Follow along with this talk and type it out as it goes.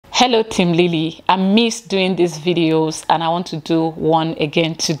Hello Team Lily, I miss doing these videos and I want to do one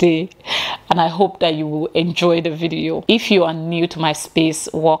again today, and I hope that you will enjoy the video. If you are new to my space,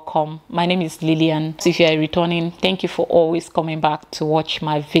 welcome. My name is Lillian. So if you are returning, thank you for always coming back to watch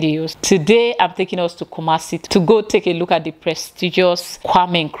my videos. Today I'm taking us to Kumasi to go take a look at the prestigious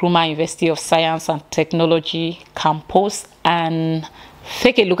Kwame Nkrumah University of Science and Technology campus and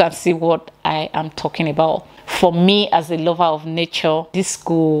take a look and see what I am talking about. For me, as a lover of nature, this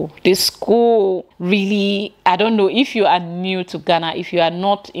school really, I don't know if you are new to Ghana, if you are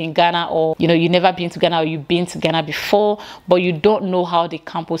not in Ghana, or you never been to Ghana, or you've been to Ghana before but you don't know how the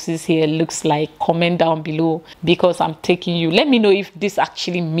campuses here looks like, comment down below because I'm taking you. Let me know if this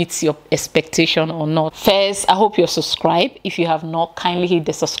actually meets your expectation or not. First, I hope you're subscribed. If you have not, kindly hit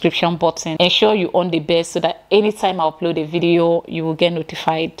the subscription button. Ensure you on the bell so that anytime I upload a video you will get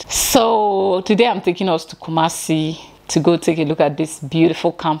notified. So today I'm taking us to Kumasi to go take a look at this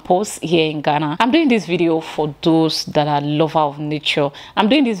beautiful campus here in Ghana. I'm doing this video for those that are lover of nature. I'm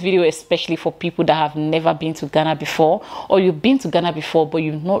doing this video especially for people that have never been to Ghana before, or you've been to Ghana before but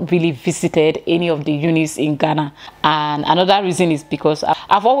you've not really visited any of the unis in Ghana. And another reason is because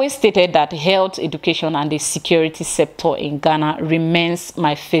I've always stated that health, education and the security sector in Ghana remains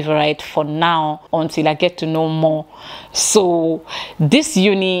my favorite for now until I get to know more. So this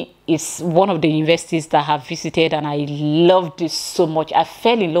uni is one of the universities that I have visited and I loved this so much. I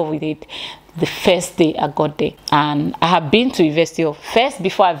fell in love with it the first day I got there. And I have been to University of, first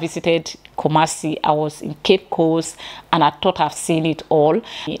before I visited Kumasi, I was in Cape Coast and I thought I've seen it all.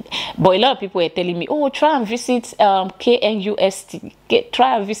 But a lot of people were telling me, oh, try and visit KNUST,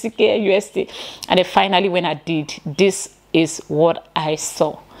 try and visit KNUST. And then finally when I did, this is what I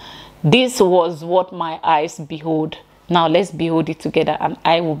saw. This was what my eyes behold. Now let's behold it together and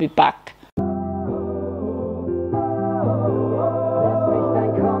I will be back.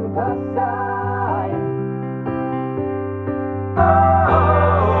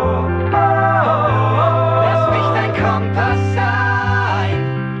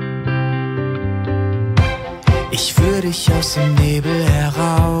 Ich führ dich aus dem Nebel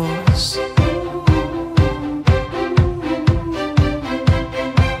heraus,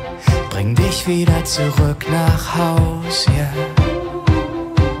 bring dich wieder zurück nach Haus, yeah.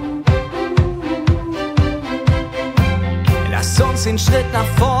 Lass uns den Schritt nach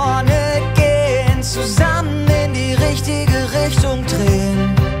vorne gehen, zusammen in die richtige Richtung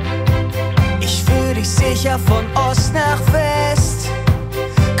drehen. Ich führ dich sicher von Ost nach West,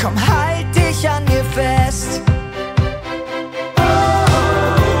 komm, halt dich an mir fest.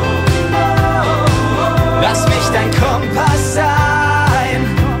 Lass mich dein Kompass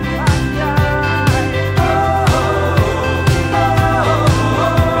sein.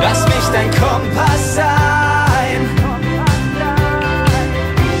 Lass mich dein Kompass sein.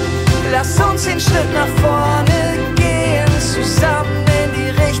 Lass uns den Schritt nach vorne gehen, zusammen in die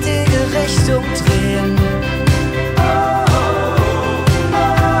richtige Richtung drehen.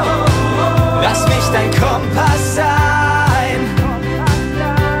 Lass mich dein Kompass sein.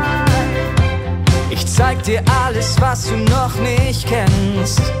 Ich zeig dir alles, was du noch nicht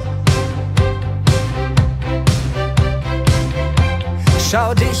kennst.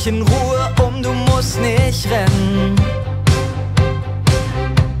 Schau dich in Ruhe um, du musst nicht rennen.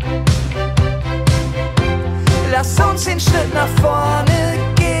 Lass uns den Schritt nach vorne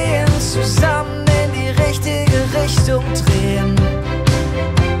gehen, zusammen in die richtige Richtung drehen.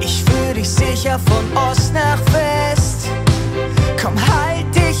 Ich führ dich sicher von Ost nach West, komm, halt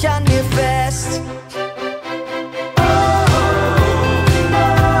dich an mir fest.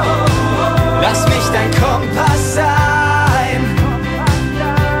 Lass mich dein Kompass sein.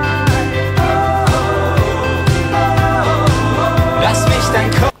 Lass mich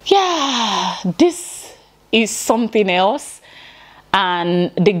dein Kompass. Yeah, this is something else.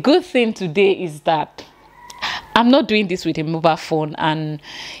 And the good thing today is that I'm not doing this with a mobile phone. And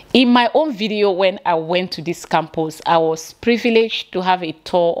in my own video when I went to this campus, I was privileged to have a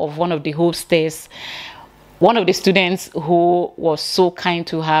tour of one of the hostess, one of the students who was so kind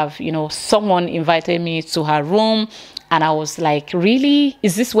to have, someone invited me to her room. And I was like, really?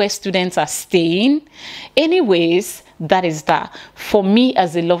 Is this where students are staying? Anyways, that is that. For me,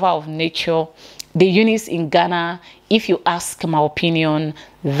 as a lover of nature, the unis in Ghana, if you ask my opinion,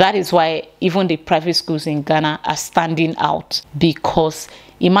 that is why even the private schools in Ghana are standing out. Because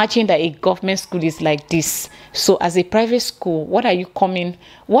imagine that a government school is like this. So as a private school, what are you bringing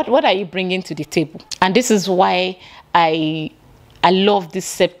to the table? And this is why I love this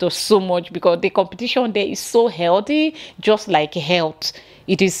sector so much, because the competition there is so healthy, just like health.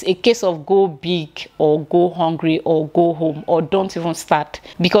 It is a case of go big or go hungry or go home, or don't even start,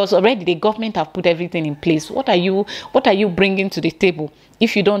 because already the government have put everything in place. What are you bringing to the table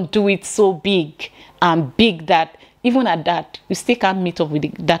if you don't do it so big and big that even at that you still can't meet up with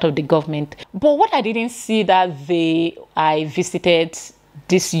that of the government? But what I didn't see that I visited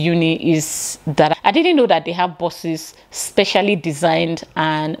this uni is that I didn't know that they have buses specially designed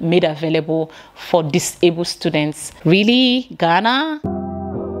and made available for disabled students. Really, Ghana?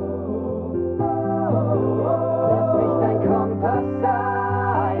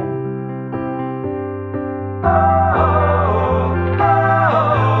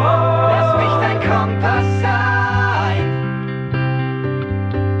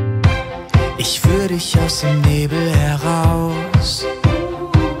 Ich führe dich aus dem Nebel heraus,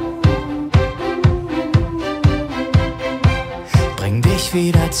 bring dich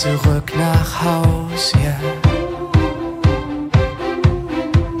wieder zurück nach Haus, yeah.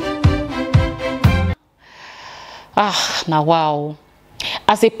 Now wow.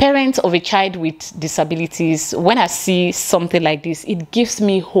 As a parent of a child with disabilities, when I see something like this, it gives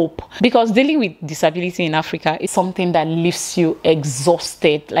me hope, because dealing with disability in Africa is something that leaves you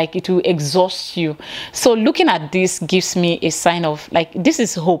exhausted, like it will exhaust you. So looking at this gives me a sign of like, this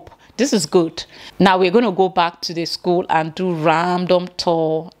is hope. This is good. Now we're going to go back to the school and do random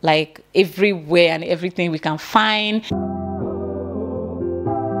tour, like everywhere and everything we can find.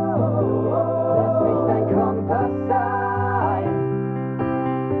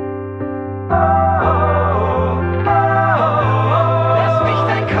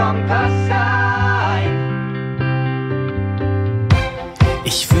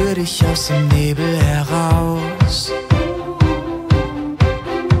 Ich führe dich aus dem Nebel heraus,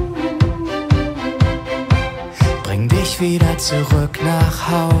 bring dich wieder zurück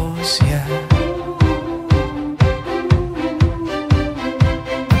nach Haus, yeah.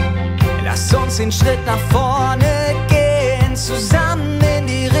 Lass uns den Schritt nach vorne gehen, zusammen in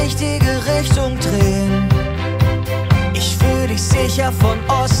die richtige Richtung drehen. Ich führe dich sicher von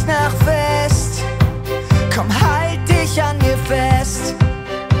Ost nach West, komm, halt dich an mir fest.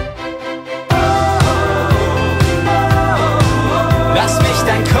 Lass mich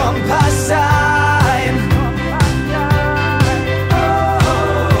dein Kompass sein.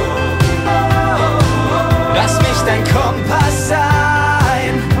 Lass mich dein Kompass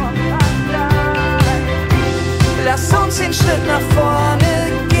sein. Lass uns den Schritt nach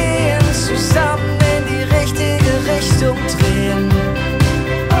vorne gehen, zusammen in die richtige Richtung drehen.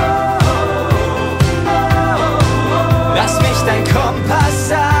 Lass mich dein Kompass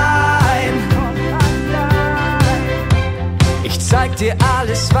sein. Ich zeig dir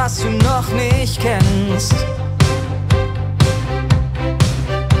alles, was du noch nicht kennst.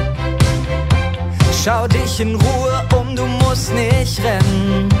 Schau dich in Ruhe um, du musst nicht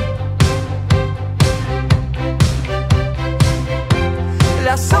rennen.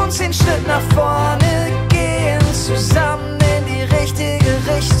 Lass uns den Schritt nach vorne gehen, zusammen in die richtige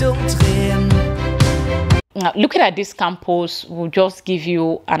Richtung drehen. Now, looking at this campus will just give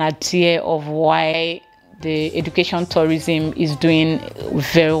you an idea of why the education tourism is doing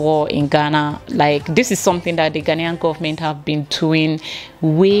very well in Ghana. Like, this is something that the Ghanaian government have been doing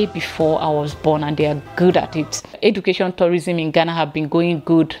way before I was born, and they are good at it. Education tourism in Ghana have been going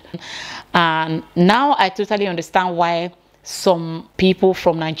good, and now I totally understand why some people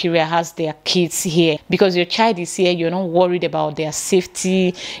from Nigeria has their kids here, because your child is here. You're not worried about their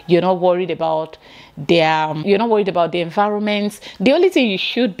safety, you're not worried about the environment. The only thing you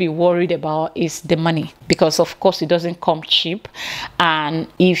should be worried about is the money, because of course it doesn't come cheap. And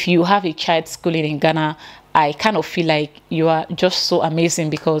if you have a child schooling in Ghana, I kind of feel like you are just so amazing,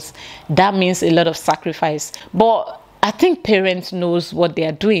 because that means a lot of sacrifice. But I think parents knows what they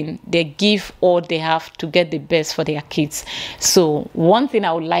are doing. They give all they have to get the best for their kids. So one thing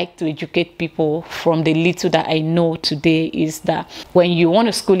I would like to educate people from the little that I know today is that when you want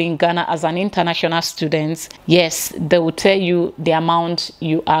to school in Ghana as an international student, yes, they will tell you the amount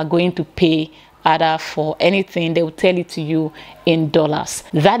you are going to pay. Either for anything, they will tell it to you in dollars.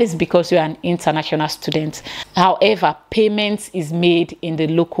 That is because you're an international student. However, payment is made in the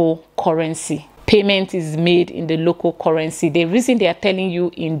local currency. Payment is made in the local currency. The reason they are telling you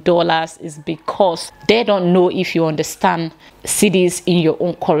in dollars is because they don't know if you understand cedis in your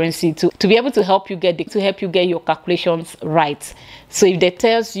own currency to be able to help you get your calculations right. So if they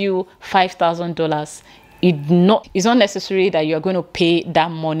tells you $5,000, it's not necessary that you are going to pay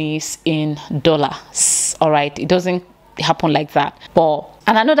that monies in dollars. All right, it doesn't happen like that.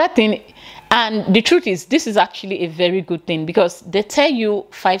 And another thing, and the truth is, this is actually a very good thing, because they tell you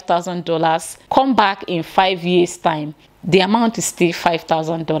 $5,000, come back in 5 years time, the amount is still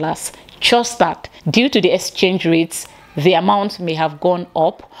 $5,000. Just that due to the exchange rates, the amount may have gone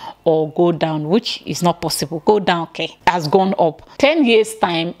up or go down, which is not possible. Go down, okay, has gone up. 10 years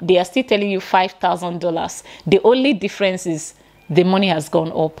time, they are still telling you $5,000. The only difference is the money has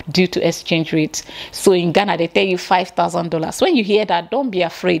gone up due to exchange rates. So in Ghana, they tell you $5,000. When you hear that, don't be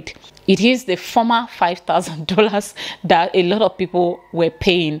afraid. It is the former $5,000 that a lot of people were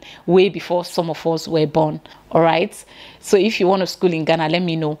paying way before some of us were born. All right. So if you want to school in Ghana, let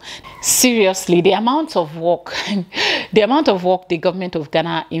me know. Seriously, the amount of work, the government of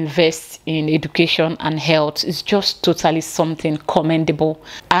Ghana invests in education and health is just totally something commendable.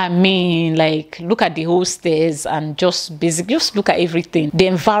 I mean, like, look at the hostels and just look at everything. The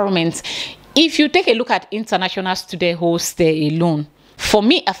environment. If you take a look at international student hostel alone, for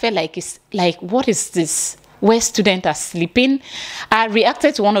me, I felt like it's like, what is this? Where students are sleeping? I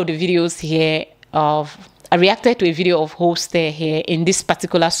reacted to one of the videos here I reacted to a video of hostel here in this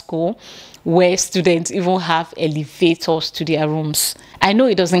particular school where students even have elevators to their rooms. I know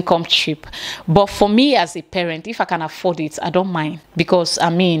it doesn't come cheap, but for me as a parent, if I can afford it, I don't mind, because I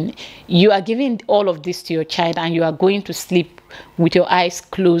mean, you are giving all of this to your child and you are going to sleep with your eyes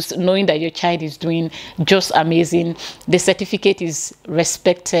closed, knowing that your child is doing just amazing. The certificate is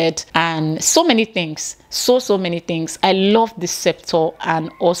respected and so many things. So many things. I love this sector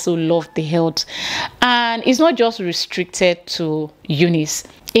and also love the health. And it's not just restricted to unis.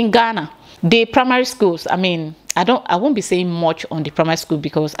 In Ghana, the primary schools, I mean, I won't be saying much on the primary school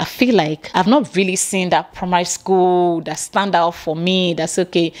because I feel like I've not really seen that primary school that stand out for me, that's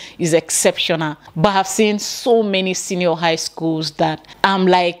okay, is exceptional. But I've seen so many senior high schools that I'm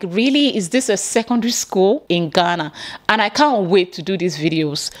like, really, is this a secondary school in Ghana? And I can't wait to do these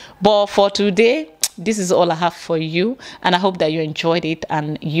videos. But for today, this is all I have for you, and I hope that you enjoyed it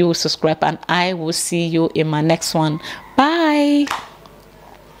and you subscribe, and I will see you in my next one. Bye.